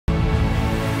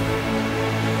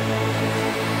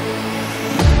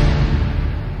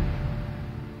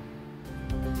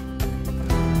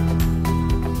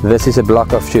This is a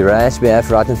block of Shiraz we have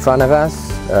right in front of us.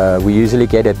 We usually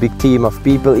get a big team of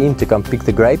people in to come pick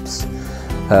the grapes.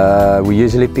 We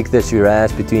usually pick the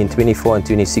Shiraz between 24 and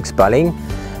 26 bulling,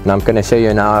 and I'm going to show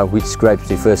you now which grapes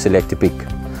we first select to pick.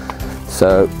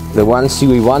 So the ones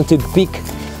we want to pick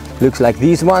looks like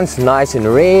these ones, nice and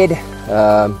red,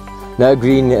 no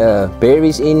green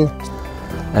berries in,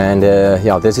 and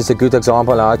yeah, this is a good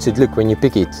example how it should look when you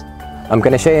pick it. I'm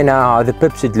going to show you now how the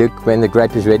pip should look when the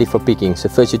grape is ready for picking. So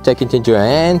first you take it into your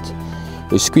hand,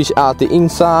 you squeeze out the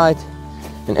inside,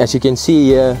 and as you can see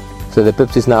here, so the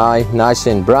pip is now nice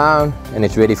and brown and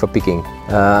it's ready for picking.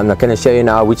 I'm not going to show you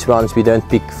now which ones we don't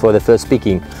pick for the first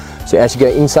picking. So as you go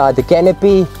inside the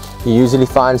canopy, you usually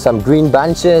find some green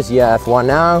bunches. Here I have one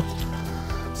now.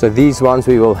 So these ones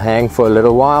we will hang for a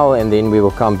little while, and then we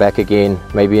will come back again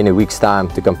maybe in a week's time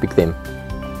to come pick them.